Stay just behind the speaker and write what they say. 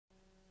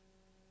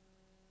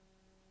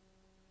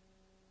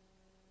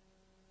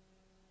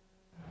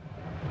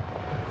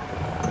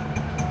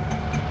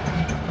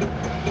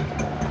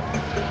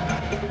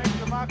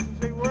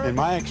In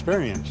my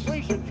experience,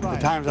 the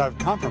times I've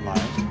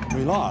compromised,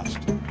 we lost.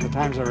 The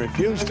times I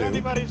refused to,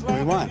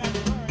 we won.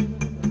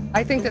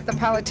 I think that the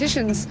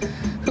politicians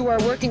who are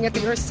working at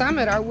the Earth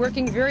Summit are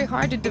working very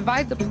hard to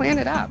divide the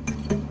planet up.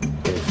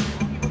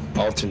 If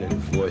alternate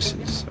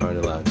voices aren't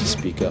allowed to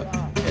speak up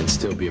and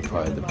still be a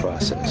part of the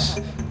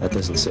process, that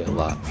doesn't say a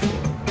lot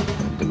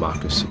for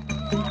democracy.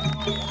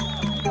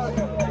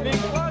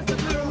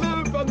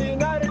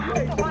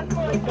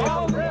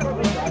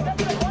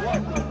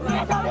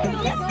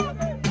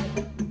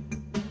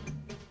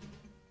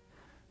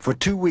 For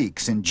 2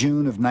 weeks in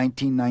June of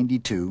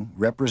 1992,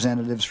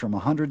 representatives from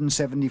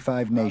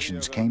 175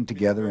 nations came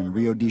together in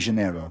Rio de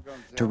Janeiro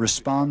to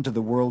respond to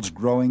the world's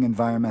growing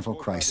environmental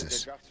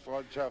crisis.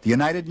 The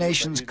United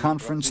Nations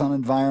Conference on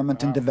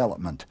Environment and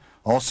Development,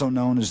 also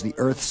known as the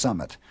Earth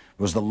Summit,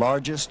 was the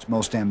largest,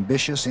 most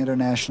ambitious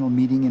international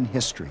meeting in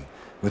history,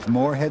 with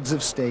more heads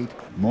of state,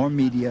 more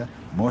media,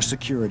 more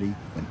security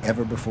than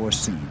ever before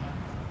seen.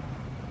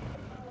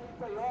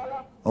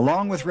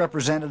 Along with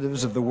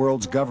representatives of the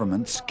world's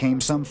governments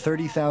came some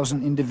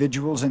 30,000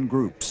 individuals and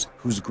groups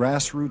whose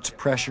grassroots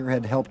pressure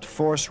had helped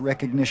force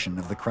recognition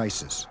of the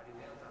crisis.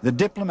 The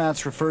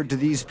diplomats referred to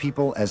these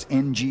people as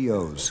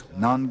NGOs,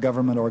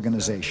 non-government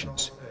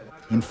organizations.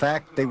 In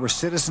fact, they were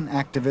citizen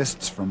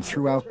activists from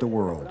throughout the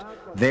world,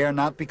 there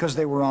not because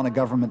they were on a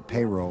government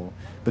payroll,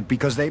 but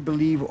because they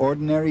believe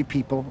ordinary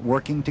people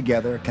working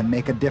together can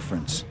make a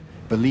difference,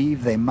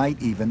 believe they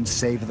might even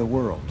save the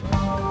world.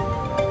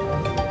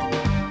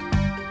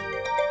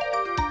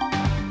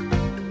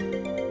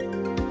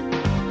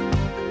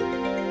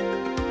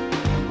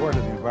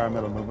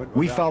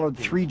 We followed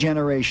 3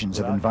 generations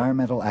of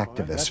environmental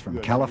activists from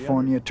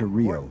California to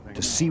Rio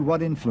to see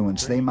what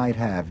influence they might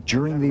have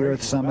during the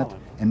Earth Summit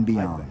and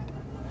beyond.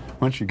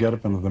 Once you get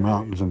up into the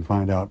mountains and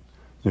find out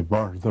the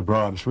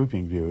broad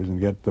sweeping views and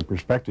get the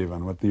perspective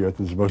on what the Earth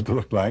is supposed to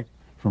look like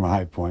from a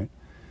high point,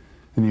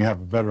 then you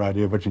have a better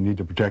idea of what you need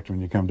to protect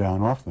when you come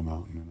down off the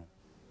mountain.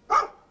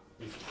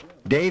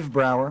 Dave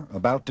Brower,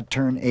 about to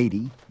turn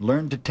 80,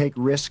 learned to take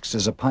risks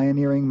as a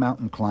pioneering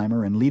mountain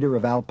climber and leader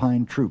of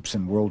Alpine troops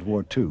in World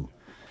War II.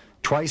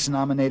 Twice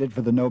nominated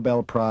for the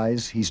Nobel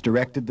Prize, he's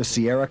directed the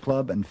Sierra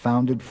Club and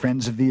founded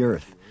Friends of the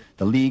Earth,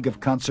 the League of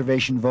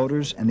Conservation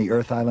Voters, and the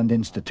Earth Island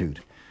Institute.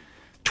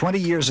 20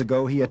 years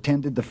ago, he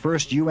attended the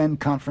first UN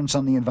Conference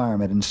on the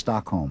Environment in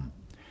Stockholm.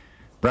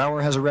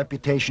 Brower has a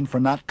reputation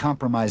for not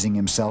compromising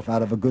himself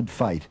out of a good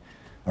fight,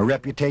 a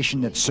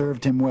reputation that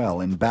served him well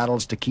in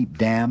battles to keep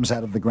dams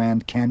out of the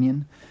Grand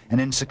Canyon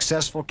and in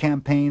successful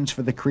campaigns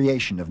for the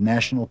creation of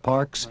national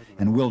parks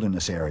and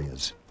wilderness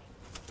areas.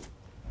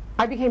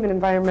 I became an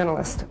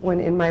environmentalist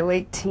when in my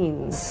late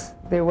teens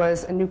there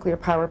was a nuclear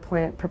power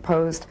plant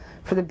proposed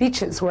for the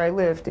beaches where I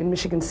lived in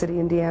Michigan City,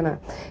 Indiana.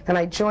 And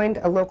I joined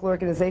a local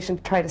organization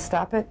to try to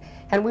stop it,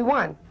 and we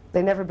won.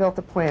 They never built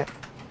the plant.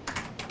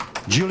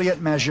 Juliette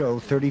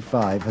Majot,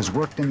 35, has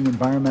worked in the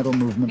environmental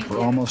movement for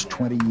almost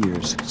 20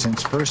 years,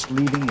 since first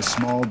leaving the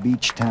small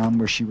beach town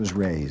where she was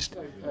raised.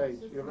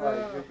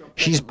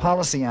 She's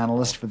policy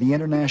analyst for the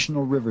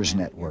International Rivers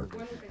Network,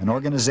 an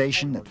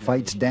organization that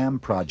fights dam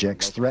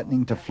projects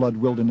threatening to flood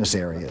wilderness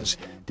areas,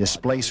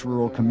 displace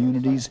rural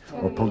communities,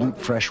 or pollute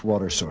fresh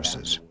water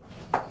sources.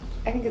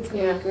 I think it's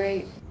going to be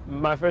great.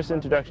 My first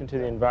introduction to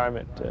the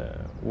environment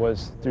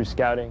was through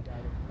scouting.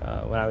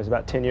 When I was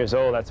about 10 years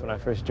old, that's when I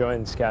first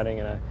joined scouting,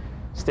 and I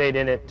stayed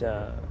in it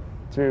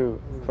for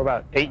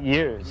about 8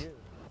 years.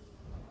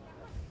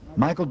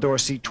 Michael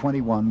Dorsey,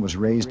 21, was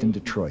raised in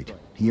Detroit.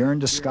 He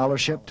earned a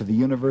scholarship to the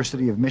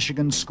University of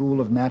Michigan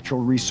School of Natural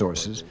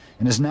Resources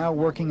and is now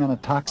working on a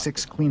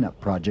toxics cleanup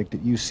project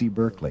at UC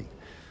Berkeley.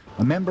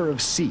 A member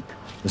of SEEK,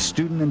 the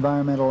Student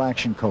Environmental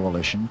Action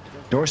Coalition,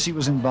 Dorsey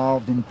was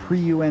involved in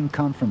pre-UN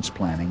conference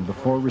planning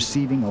before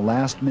receiving a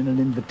last-minute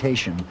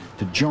invitation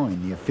to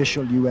join the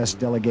official U.S.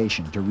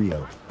 delegation to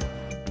Rio.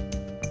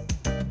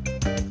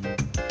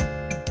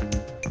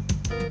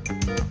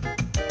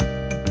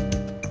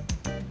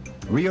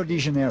 Rio de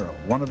Janeiro,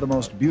 one of the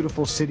most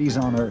beautiful cities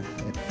on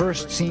Earth, at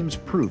first seems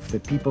proof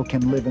that people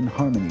can live in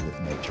harmony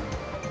with nature.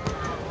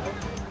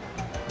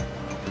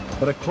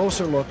 But a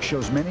closer look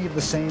shows many of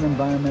the same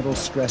environmental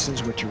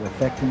stresses which are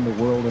affecting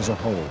the world as a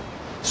whole.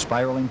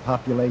 Spiraling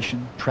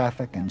population,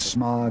 traffic and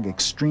smog,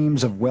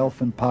 extremes of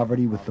wealth and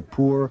poverty, with the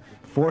poor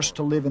forced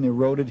to live in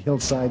eroded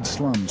hillside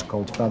slums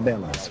called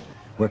favelas,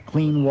 where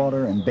clean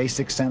water and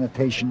basic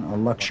sanitation are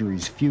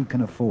luxuries few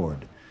can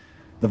afford.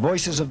 The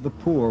voices of the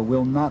poor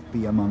will not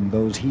be among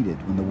those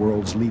heeded when the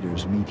world's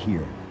leaders meet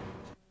here.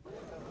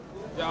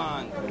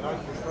 John,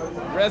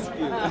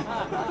 rescue.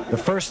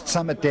 The first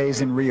summit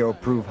days in Rio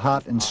prove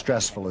hot and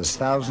stressful as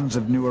thousands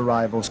of new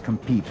arrivals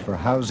compete for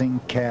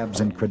housing, cabs,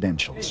 and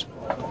credentials.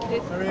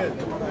 There he is.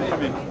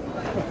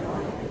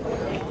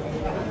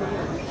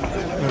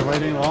 Been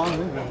waiting long?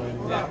 We've been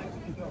waiting long.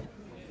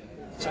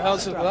 So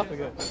how's the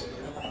Galapagos?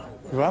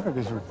 The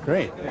Galapagos were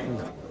great. It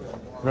was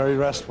very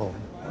restful.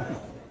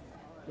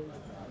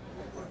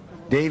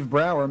 Dave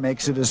Brower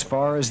makes it as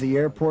far as the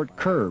airport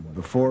curb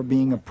before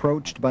being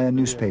approached by a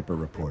newspaper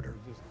reporter.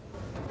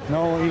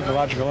 no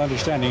ecological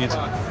understanding. It's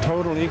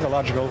total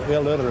ecological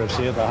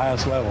illiteracy at the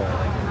highest level.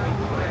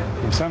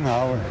 And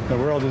somehow the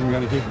world isn't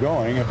going to keep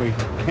going if we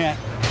can't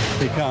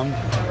become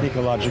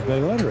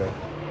ecologically literate.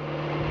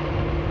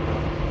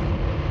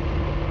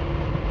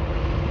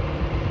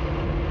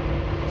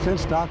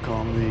 Since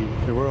Stockholm,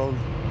 the world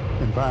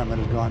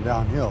environment has gone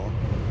downhill.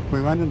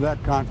 We went into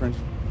that conference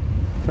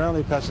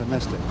fairly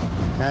pessimistic,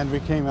 and we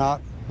came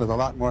out with a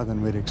lot more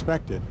than we'd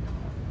expected.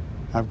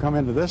 I've come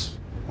into this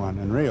one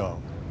in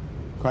Rio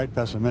quite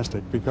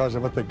pessimistic because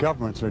of what the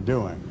governments are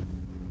doing.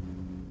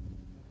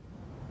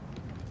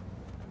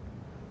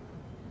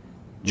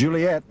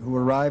 Juliette, who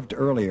arrived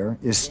earlier,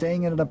 is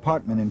staying in an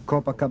apartment in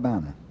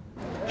Copacabana.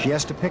 She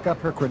has to pick up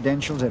her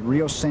credentials at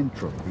Rio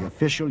Centro, the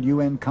official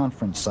UN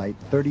conference site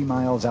 30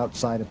 miles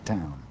outside of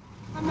town.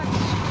 How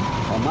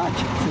much?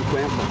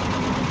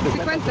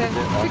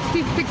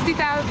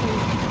 60,000.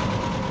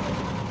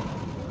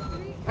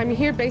 I'm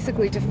here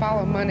basically to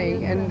follow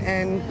money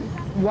and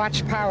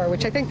watch power,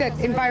 which I think that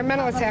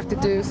environmentalists have to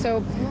do.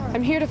 So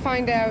I'm here to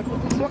find out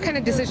what kind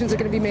of decisions are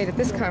going to be made at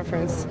this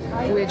conference,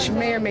 which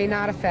may or may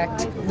not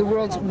affect the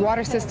world's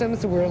water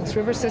systems, the world's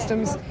river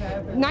systems.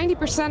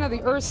 90% of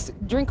the Earth's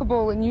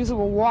drinkable and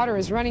usable water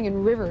is running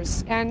in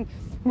rivers, and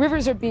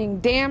rivers are being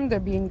dammed, they're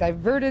being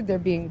diverted, they're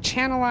being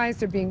channelized,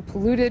 they're being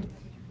polluted.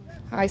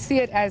 I see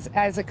it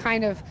as a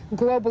kind of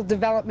global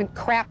development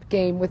crap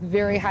game with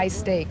very high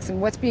stakes. And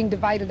what's being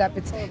divided up,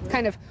 it's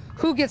kind of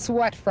who gets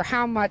what for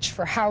how much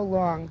for how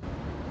long.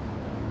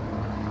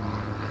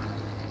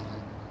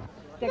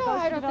 No,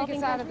 I don't think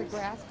it's out of the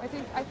grasp. I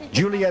think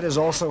Juliette is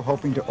also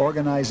hoping to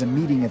organize a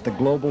meeting at the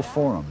Global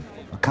Forum,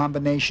 a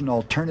combination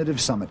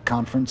alternative summit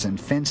conference and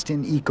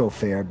fenced-in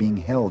eco-fair being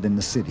held in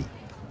the city.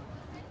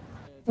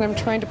 I'm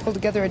trying to pull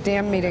together a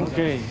dam meeting.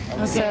 Okay.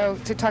 So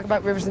to talk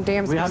about rivers and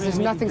dams, because there's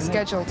nothing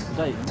scheduled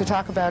to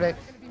talk about it.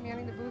 Are you going to be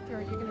manning the booth, or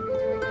are you going to be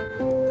doing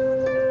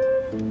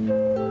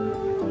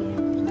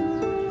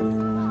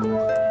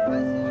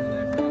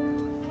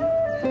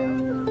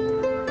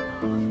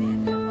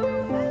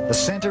it? The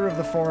center of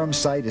the forum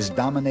site is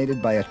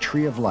dominated by a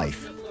tree of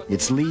life,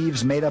 its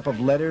leaves made up of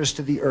letters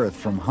to the earth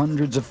from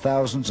hundreds of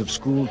thousands of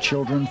school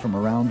children from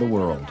around the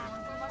world.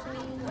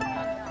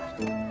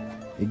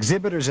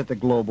 Exhibitors at the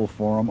Global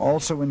Forum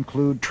also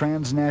include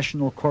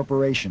transnational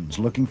corporations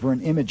looking for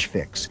an image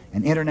fix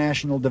and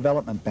international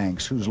development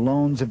banks whose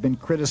loans have been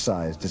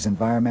criticized as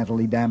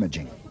environmentally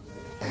damaging.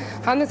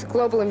 On this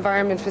global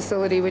environment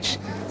facility, which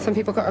some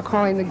people are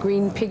calling the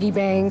Green Piggy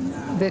Bank,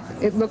 that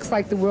it looks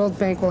like the World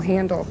Bank will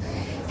handle,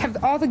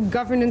 have all the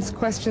governance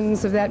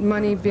questions of that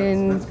money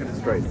been Let's get it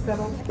straight.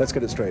 settled? Let's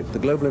get it straight. The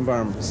Global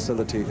Environment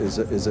Facility is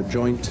a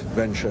joint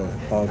venture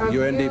of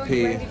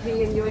UNDP.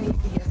 UNDP and UNDP,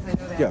 yes, I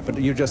know that. Yeah, but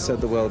you just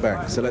said the World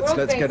Bank, so let's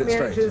get it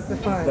straight.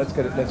 Let's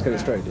get it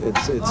straight.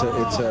 It's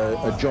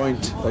a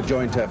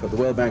joint effort. The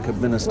World Bank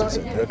administers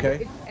it.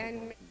 Okay.